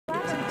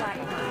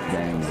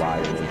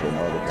violence and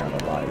other kind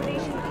of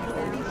violence.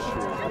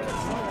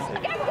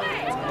 Get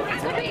away! I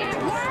could be at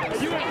work, at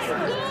school,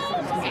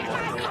 in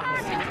my car.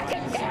 I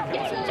can still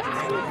get shot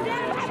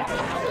by the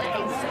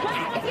police. But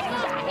I can get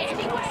shot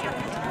anywhere.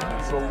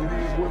 So it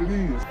is what it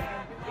is.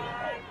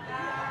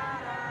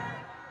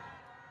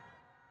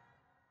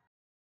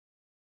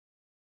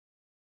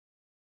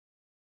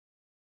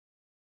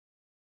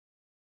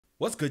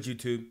 What's good,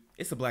 YouTube?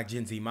 It's the Black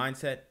Gen Z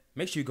Mindset.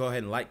 Make sure you go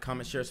ahead and like,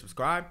 comment, share,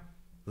 subscribe.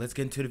 Let's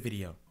get into the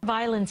video.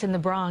 Violence in the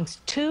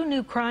Bronx. 2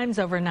 new crimes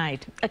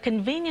overnight. A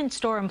convenience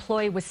store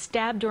employee was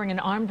stabbed during an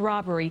armed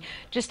robbery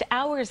just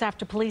hours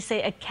after police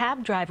say a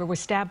cab driver was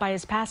stabbed by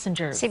his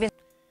passengers.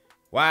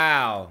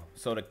 Wow.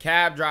 So the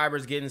cab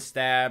driver's getting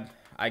stabbed.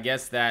 I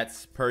guess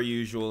that's per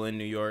usual in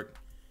New York,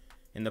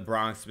 in the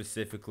Bronx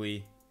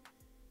specifically.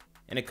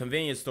 And a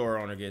convenience store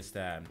owner gets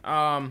stabbed.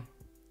 I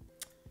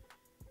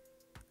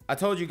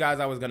told you guys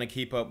I was going to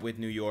keep up with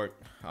New York.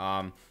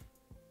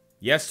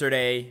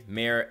 Yesterday,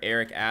 Mayor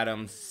Eric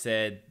Adams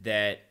said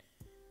that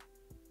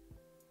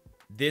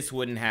this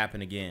wouldn't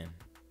happen again.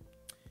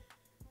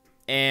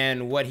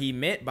 And what he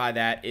meant by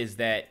that is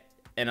that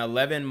an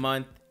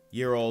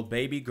 11-month-old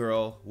baby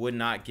girl would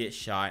not get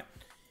shot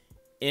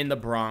in the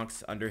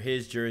Bronx under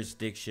his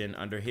jurisdiction,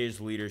 under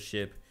his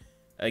leadership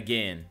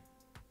again.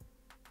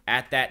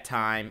 At that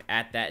time,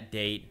 at that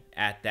date,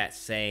 at that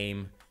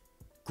same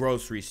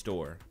grocery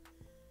store.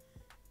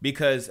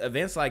 Because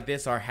events like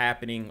this are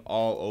happening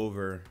all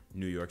over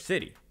New York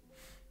City.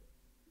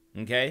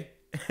 Okay?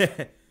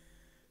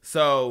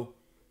 So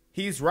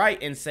he's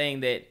right in saying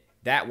that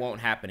that won't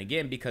happen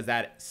again, because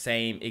that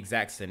same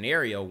exact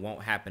scenario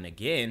won't happen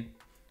again.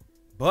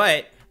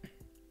 But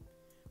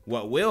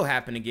what will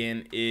happen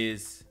again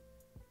is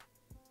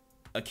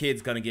a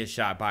kid's going to get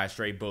shot by a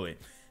stray bullet.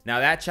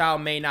 Now, that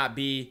child may not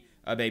be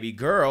a baby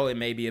girl. It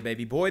may be a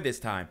baby boy this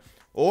time.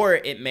 Or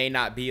it may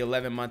not be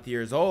 11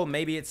 years old.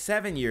 Maybe it's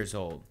 7 years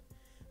old.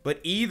 But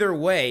either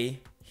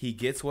way, he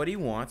gets what he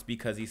wants,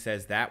 because he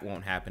says that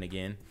won't happen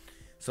again.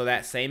 So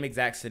that same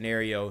exact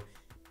scenario,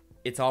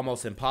 it's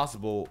almost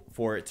impossible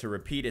for it to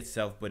repeat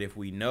itself. But if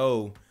we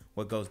know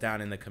what goes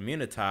down in the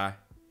community,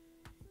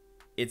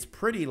 it's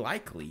pretty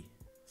likely.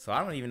 So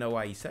I don't even know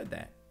why he said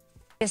that.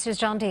 This is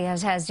John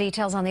Diaz has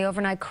details on the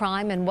overnight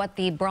crime and what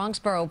the Bronx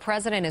Borough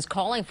president is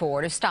calling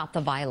for to stop the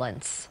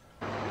violence.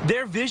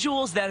 They're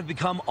visuals that have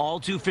become all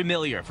too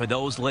familiar for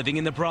those living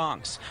in the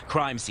Bronx.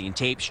 Crime scene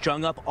tape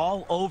strung up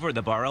all over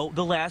the borough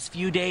the last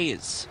few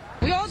days.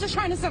 We're all just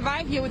trying to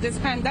survive here with this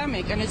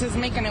pandemic, and it's just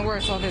making it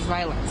worse, all this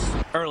violence.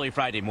 Early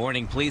Friday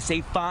morning, police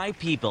say 5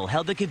 people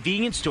held a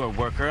convenience store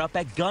worker up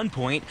at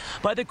gunpoint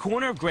by the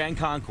corner of Grand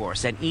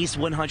Concourse and East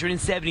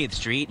 170th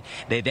Street.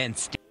 They then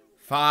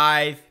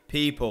 5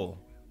 people.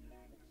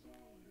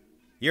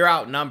 You're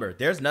outnumbered.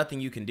 There's nothing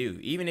you can do.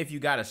 Even if you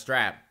got a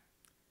strap,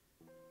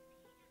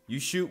 you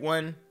shoot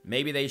one,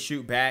 maybe they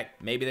shoot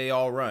back, maybe they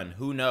all run.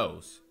 Who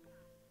knows?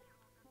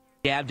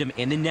 Stabbed him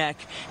in the neck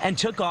and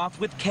took off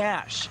with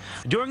cash.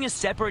 During a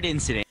separate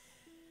incident.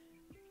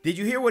 Did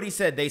you hear what he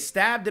said? They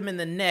stabbed him in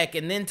the neck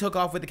and then took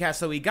off with the cash.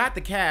 So he got the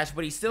cash,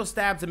 but he still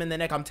stabs him in the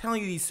neck. I'm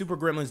telling you, these super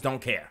gremlins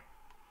don't care.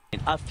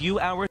 A few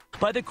hours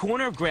by the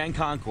corner of Grand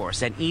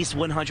Concourse and East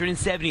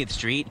 170th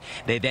Street.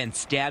 They then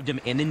stabbed him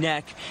in the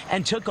neck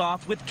and took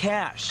off with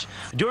cash.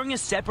 During a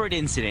separate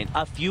incident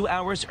a few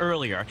hours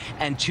earlier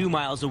and 2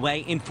 miles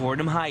away in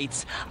Fordham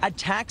Heights, a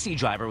taxi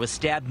driver was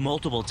stabbed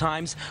multiple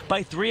times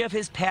by 3 of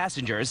his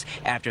passengers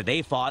after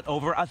they fought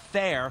over a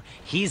fare.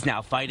 He's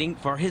now fighting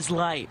for his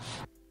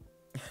life.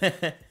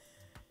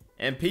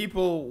 And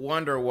people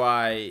wonder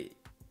why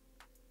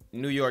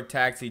New York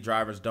taxi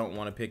drivers don't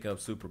want to pick up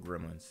super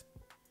gremlins.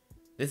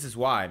 This is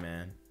why,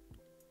 man.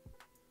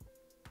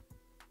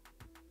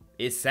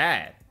 It's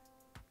sad.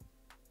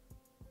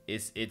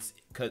 It's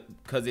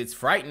because it's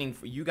frightening.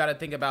 You got to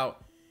think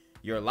about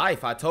your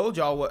life. I told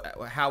y'all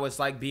how it's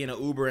like being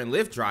an Uber and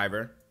Lyft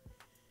driver.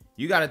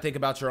 You got to think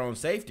about your own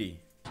safety.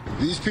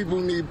 These people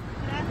need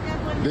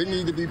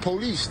to be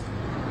policed.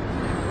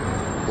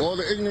 All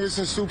the ignorance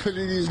and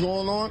stupidity is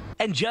going on.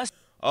 And just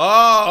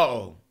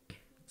so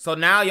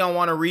now y'all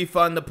want to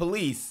refund the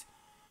police.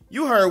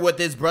 You heard what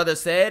this brother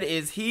said.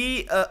 Is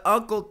he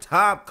Uncle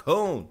Tom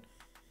Coon?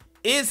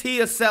 Is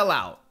he a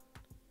sellout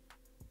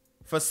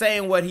for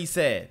saying what he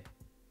said?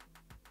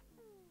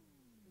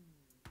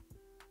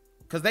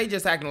 Because they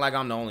just acting like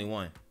I'm the only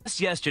one.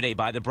 Just yesterday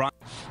by the Bronx.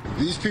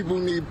 These people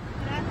need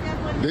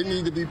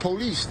to be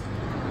policed.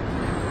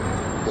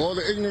 All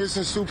the ignorance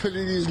and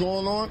stupidity is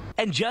going on.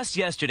 And just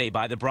yesterday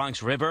by the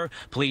Bronx River,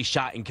 police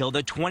shot and killed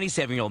a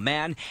 27-year-old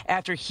man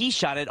after he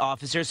shot at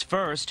officers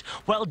first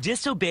while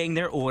disobeying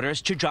their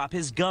orders to drop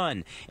his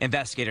gun.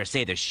 Investigators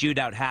say the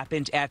shootout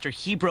happened after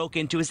he broke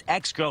into his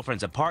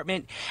ex-girlfriend's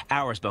apartment.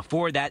 Hours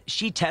before that,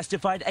 she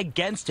testified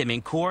against him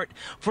in court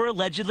for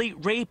allegedly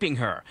raping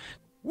her.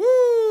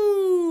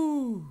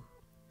 Woo!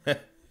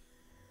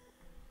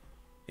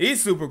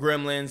 These super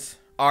gremlins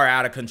are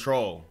out of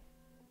control.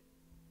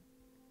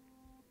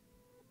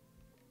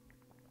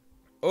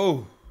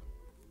 Oh.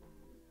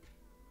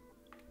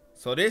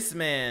 So this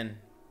man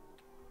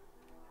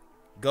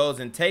goes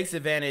and takes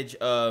advantage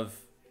of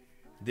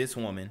this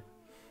woman,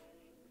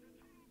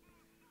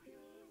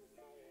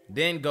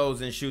 then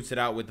goes and shoots it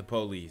out with the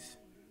police.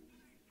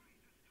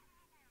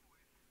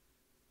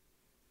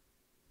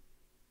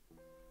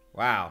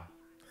 Wow.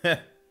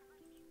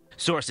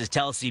 Sources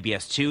tell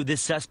CBS 2 the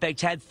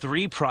suspect had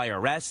 3 prior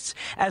arrests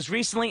as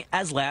recently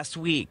as last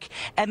week,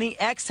 and the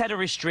ex had a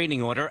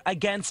restraining order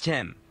against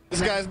him. This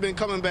guy's been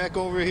coming back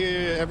over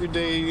here every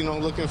day, you know,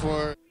 looking for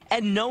her.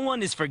 And no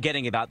one is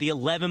forgetting about the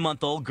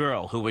 11-month-old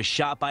girl who was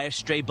shot by a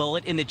stray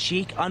bullet in the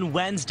cheek on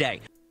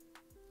Wednesday.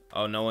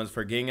 Oh, no one's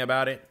forgetting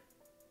about it?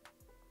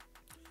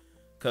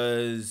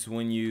 Because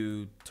when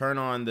you turn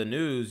on the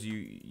news,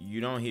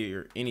 you don't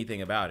hear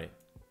anything about it.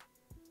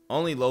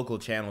 Only local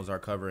channels are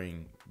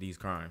covering these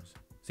crimes.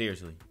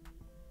 Seriously.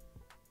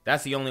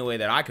 That's the only way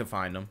that I could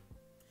find them.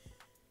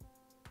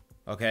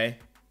 Okay?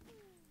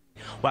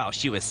 While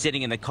she was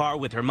sitting in the car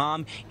with her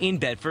mom in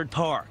Bedford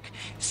Park.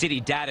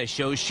 City data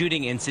shows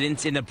shooting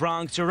incidents in the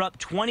Bronx are up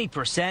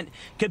 20%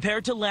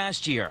 compared to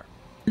last year.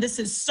 This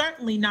is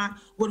certainly not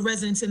what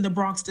residents in the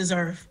Bronx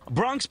deserve.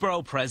 Bronx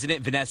Borough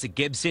President Vanessa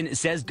Gibson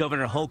says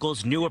Governor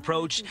Hochul's new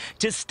approach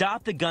to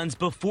stop the guns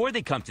before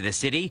they come to the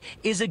city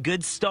is a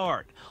good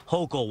start.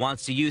 Hochul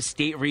wants to use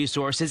state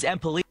resources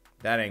and police.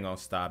 That ain't gonna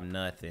stop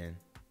nothing.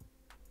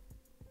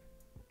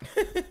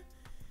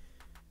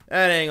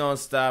 That ain't gonna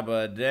stop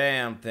a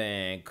damn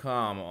thing.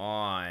 Come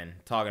on.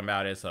 Talking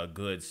about it's a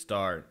good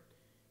start.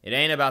 It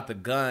ain't about the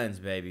guns,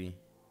 baby.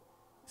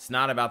 It's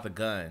not about the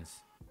guns.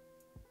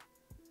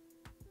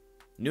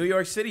 New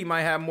York City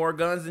might have more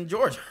guns than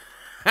Georgia.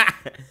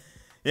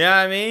 You know what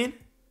I mean?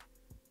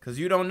 Because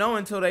you don't know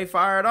until they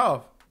fire it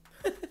off.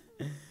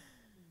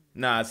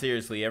 Nah,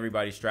 seriously,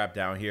 everybody's strapped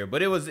down here.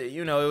 But it was,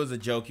 you know, it was a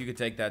joke. You could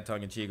take that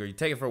tongue in cheek or you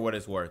take it for what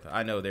it's worth.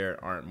 I know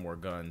there aren't more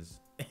guns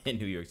in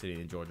New York City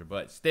than Georgia,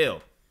 but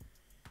still,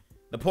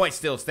 the point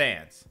still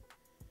stands.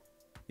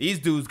 These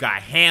dudes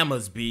got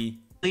hammers, B.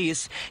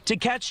 Police to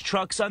catch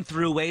trucks on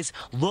throughways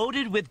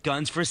loaded with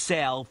guns for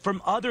sale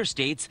from other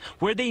states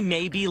where they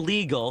may be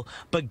legal.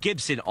 But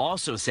Gibson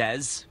also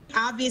says,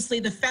 Obviously,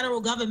 the federal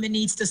government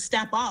needs to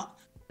step up.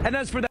 and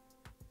as for that.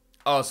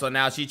 Oh, so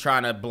now she's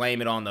trying to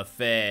blame it on the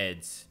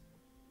feds.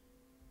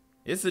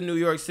 It's a New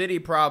York City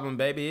problem,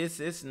 baby.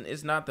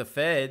 It's not the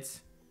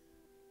feds.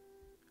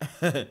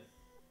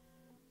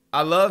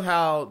 I love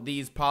how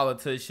these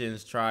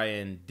politicians try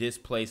and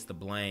displace the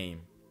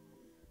blame.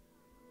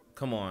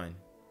 Come on.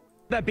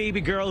 That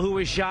baby girl who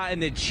was shot in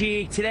the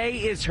cheek. Today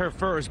is her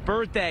first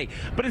birthday,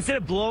 but instead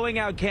of blowing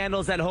out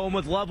candles at home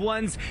with loved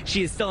ones,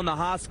 she is still in the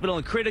hospital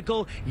in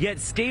critical yet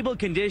stable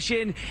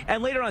condition.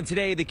 And later on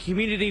today, the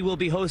community will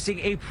be hosting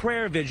a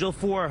prayer vigil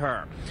for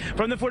her.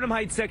 From the Fordham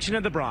Heights section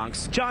of the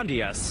Bronx, John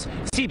Diaz,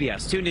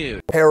 CBS 2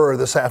 News. Terror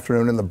this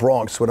afternoon in the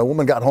Bronx when a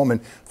woman got home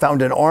and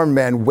found an armed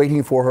man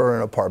waiting for her in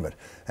an apartment.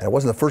 And it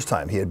wasn't the first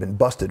time he had been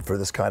busted for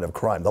this kind of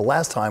crime. The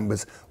last time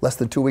was less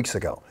than 2 weeks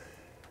ago.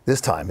 This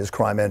time, his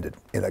crime ended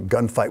in a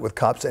gunfight with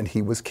cops, and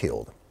he was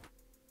killed.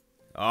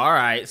 All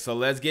right, so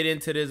let's get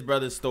into this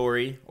brother's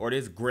story, or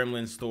this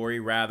gremlin story,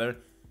 rather,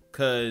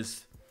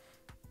 because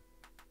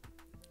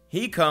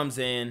he comes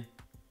in,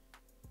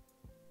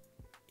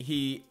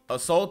 he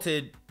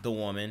assaulted the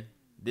woman.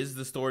 This is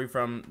the story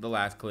from the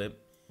last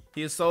clip.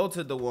 He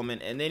assaulted the woman,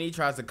 and then he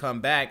tries to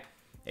come back.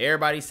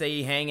 Everybody say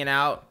he hanging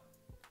out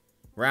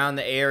around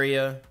the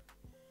area.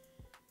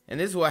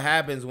 And this is what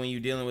happens when you're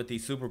dealing with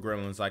these super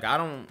gremlins. Like,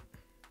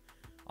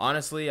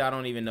 honestly, I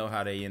don't even know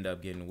how they end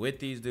up getting with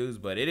these dudes,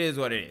 but it is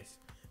what it is.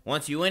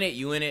 Once you in it,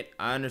 you in it.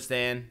 I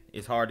understand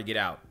it's hard to get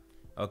out,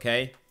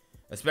 okay?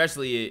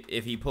 Especially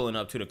if he pulling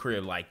up to the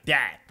crib like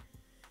that.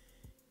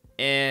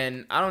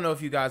 And I don't know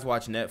if you guys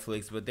watch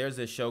Netflix, but there's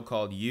this show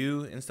called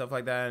You and stuff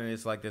like that, and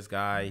it's like this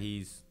guy,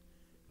 he's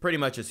pretty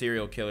much a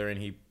serial killer,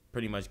 and he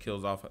pretty much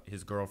kills off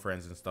his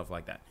girlfriends and stuff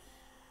like that.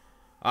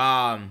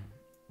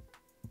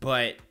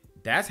 But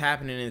that's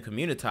happening in the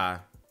community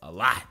a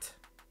lot.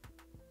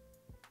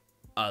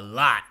 A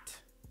lot.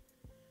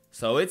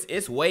 So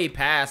it's way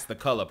past the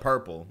color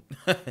purple.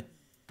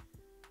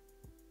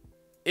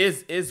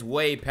 It's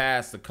way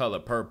past the color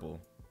purple.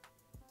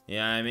 You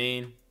know what I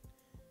mean?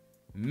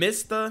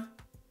 Mister,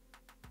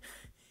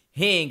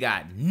 he ain't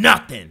got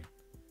nothing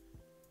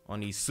on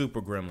these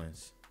super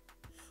gremlins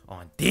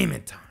on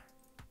Demon Time.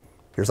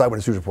 Here's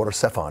Eyewitness News reporter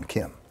Stefan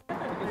Kim.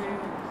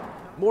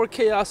 More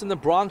chaos in the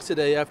Bronx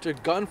today after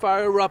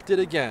gunfire erupted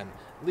again,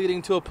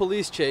 leading to a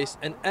police chase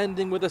and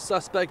ending with a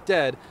suspect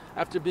dead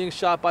after being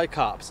shot by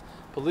cops.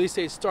 Police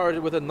say it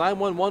started with a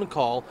 911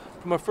 call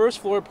from a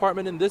first-floor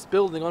apartment in this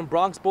building on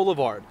Bronx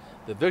Boulevard.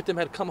 The victim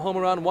had come home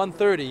around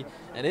 1:30,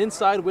 and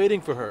inside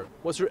waiting for her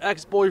was her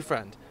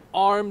ex-boyfriend,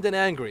 armed and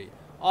angry.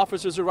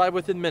 Officers arrived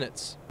within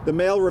minutes. The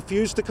male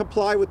refused to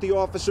comply with the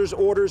officer's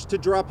orders to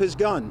drop his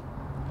gun.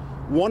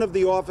 One of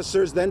the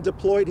officers then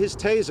deployed his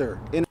taser.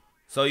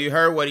 So you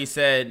heard what he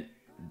said.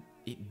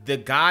 The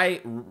guy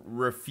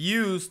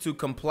refused to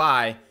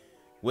comply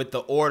with the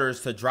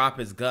orders to drop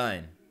his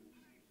gun,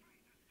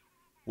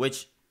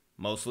 which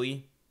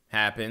mostly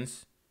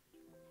happens.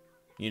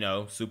 You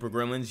know, super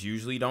gremlins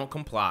usually don't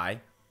comply.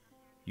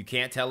 You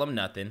can't tell him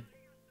nothing.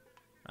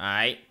 All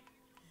right.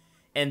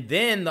 And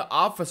then the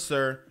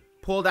officer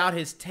pulled out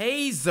his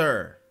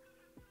taser.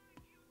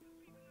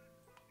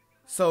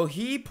 So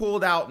he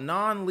pulled out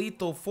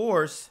non-lethal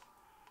force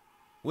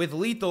with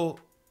lethal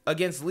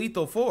against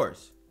lethal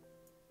force.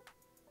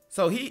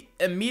 So he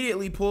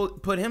immediately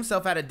put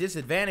himself at a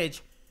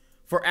disadvantage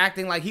for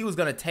acting like he was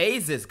going to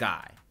tase this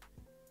guy.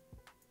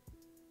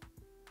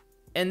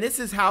 And this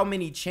is how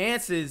many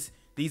chances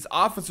these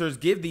officers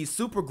give these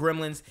super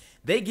gremlins.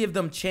 They give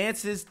them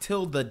chances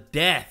till the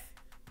death.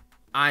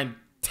 I'm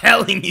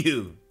telling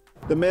you.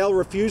 The male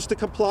refused to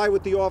comply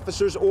with the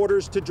officer's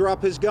orders to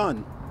drop his gun.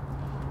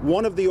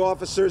 One of the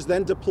officers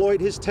then deployed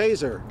his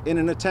taser in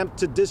an attempt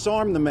to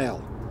disarm the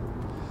male.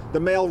 The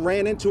male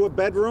ran into a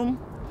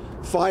bedroom,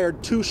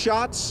 fired 2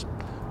 shots,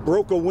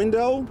 broke a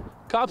window.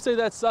 Cops say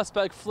that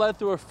suspect fled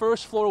through a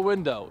first-floor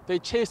window. They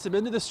chased him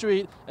into the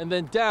street and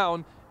then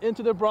down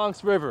into the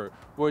Bronx River,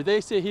 where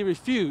they say he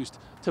refused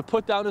to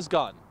put down his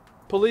gun.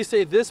 Police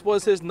say this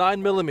was his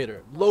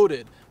 9mm,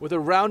 loaded with a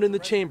round in the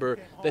chamber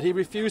that he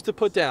refused to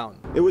put down.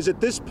 It was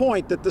at this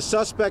point that the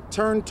suspect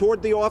turned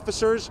toward the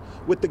officers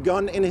with the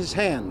gun in his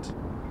hand.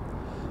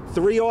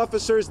 3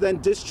 officers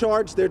then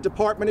discharged their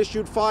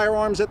department-issued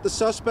firearms at the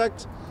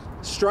suspect,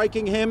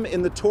 striking him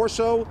in the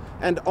torso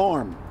and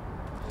arm.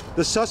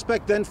 The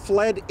suspect then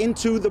fled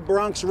into the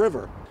Bronx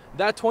River.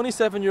 That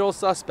 27-year-old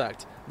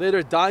suspect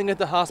later dying at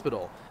the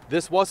hospital.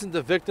 This wasn't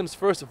the victim's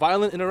first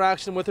violent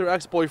interaction with her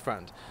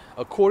ex-boyfriend.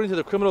 According to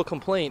the criminal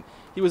complaint,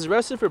 he was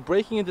arrested for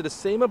breaking into the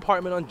same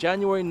apartment on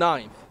January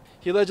 9th.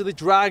 He allegedly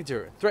dragged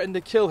her, threatened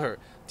to kill her,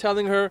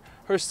 telling her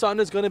her son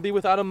is going to be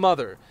without a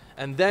mother,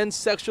 and then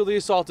sexually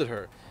assaulted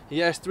her. He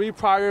has 3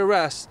 prior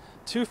arrests,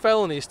 2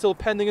 felonies still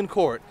pending in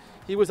court.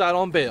 He was out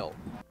on bail.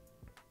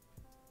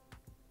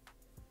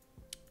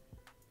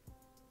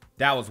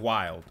 That was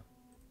wild.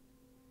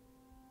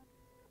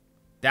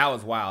 That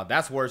was wild.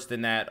 That's worse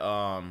than that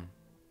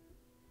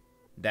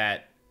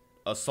that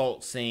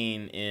assault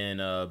scene in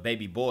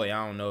Baby Boy.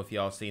 I don't know if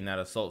y'all seen that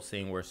assault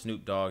scene where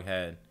Snoop Dogg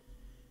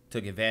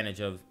took advantage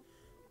of.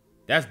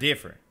 That's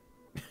different.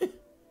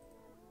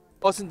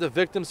 Wasn't the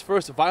victim's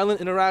first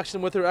violent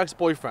interaction with her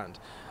ex-boyfriend.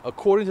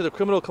 According to the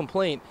criminal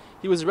complaint,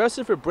 he was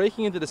arrested for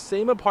breaking into the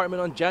same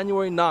apartment on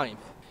January 9th.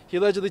 He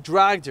allegedly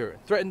dragged her,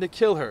 threatened to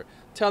kill her,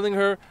 telling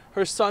her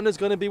her son is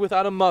going to be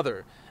without a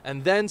mother,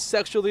 and then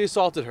sexually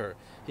assaulted her.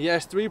 He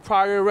has 3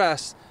 prior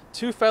arrests,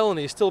 2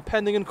 felonies still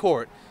pending in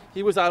court.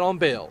 He was out on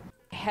bail.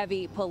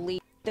 Heavy police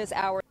this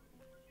hour.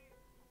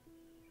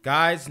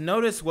 Guys,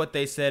 notice what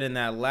they said in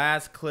that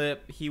last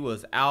clip. He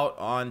was out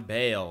on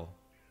bail.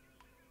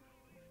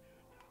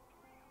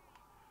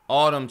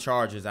 All them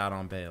charges out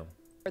on bail.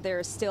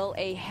 There's still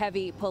a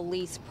heavy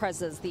police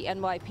presence. The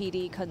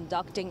NYPD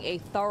conducting a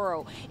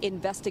thorough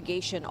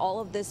investigation.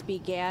 All of this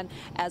began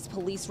as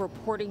police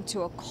reporting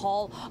to a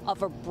call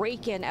of a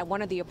break-in at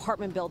one of the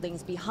apartment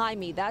buildings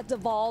behind me. That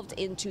devolved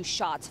into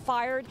shots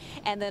fired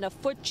and then a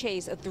foot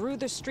chase through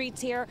the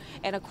streets here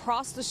and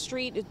across the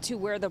street to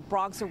where the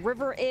Bronx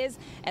River is.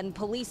 And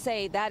police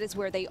say that is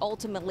where they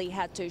ultimately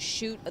had to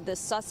shoot the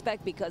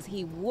suspect because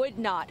he would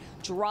not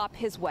drop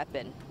his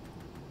weapon.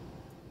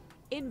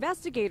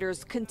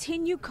 Investigators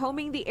continue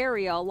combing the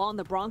area along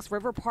the Bronx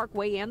River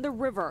Parkway and the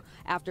river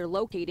after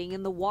locating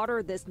in the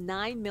water this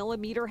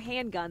 9mm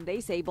handgun they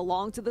say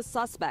belonged to the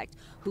suspect,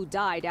 who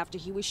died after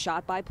he was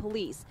shot by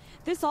police.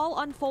 This all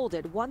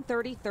unfolded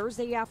 1:30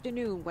 Thursday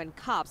afternoon when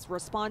cops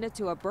responded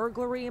to a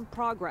burglary in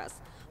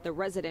progress. The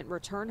resident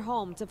returned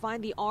home to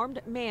find the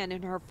armed man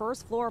in her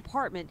first-floor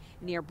apartment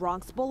near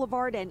Bronx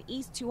Boulevard and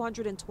East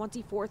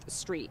 224th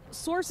Street.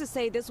 Sources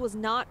say this was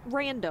not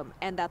random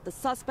and that the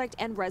suspect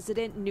and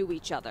resident knew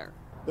each other.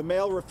 The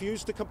male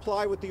refused to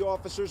comply with the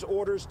officer's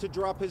orders to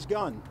drop his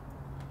gun.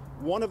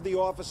 One of the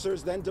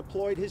officers then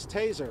deployed his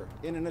taser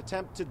in an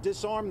attempt to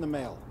disarm the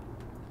male.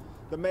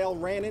 The male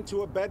ran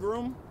into a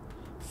bedroom,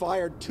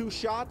 fired 2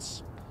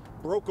 shots,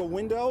 broke a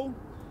window,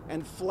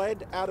 and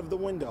fled out of the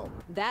window.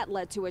 That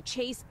led to a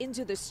chase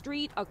into the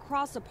street,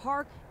 across a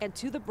park, and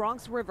to the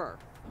Bronx River.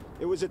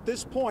 It was at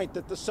this point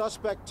that the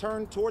suspect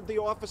turned toward the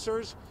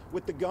officers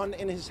with the gun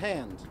in his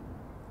hand.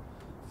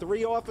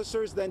 3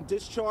 officers then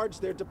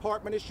discharged their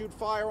department-issued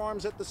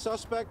firearms at the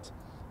suspect,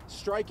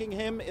 striking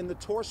him in the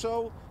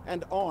torso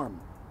and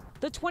arm.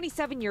 The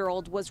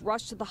 27-year-old was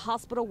rushed to the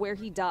hospital where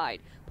he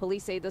died.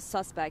 Police say the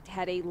suspect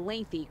had a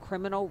lengthy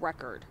criminal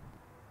record.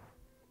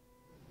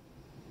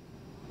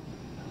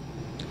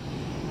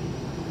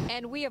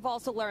 And we have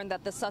also learned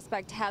that the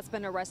suspect has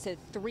been arrested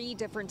 3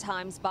 different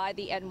times by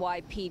the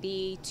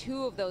NYPD.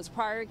 2 of those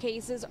prior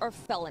cases are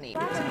felony.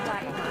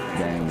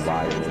 Gang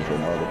violence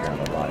and other kind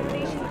of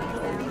violence.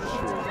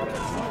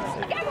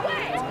 Get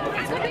away!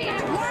 I could be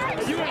at work,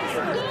 in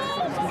school,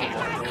 in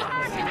my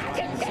car, and I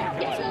can still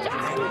get shot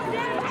by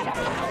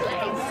the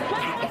police.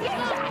 I can get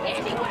shot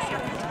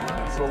anywhere.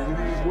 So it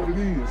is what it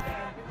is.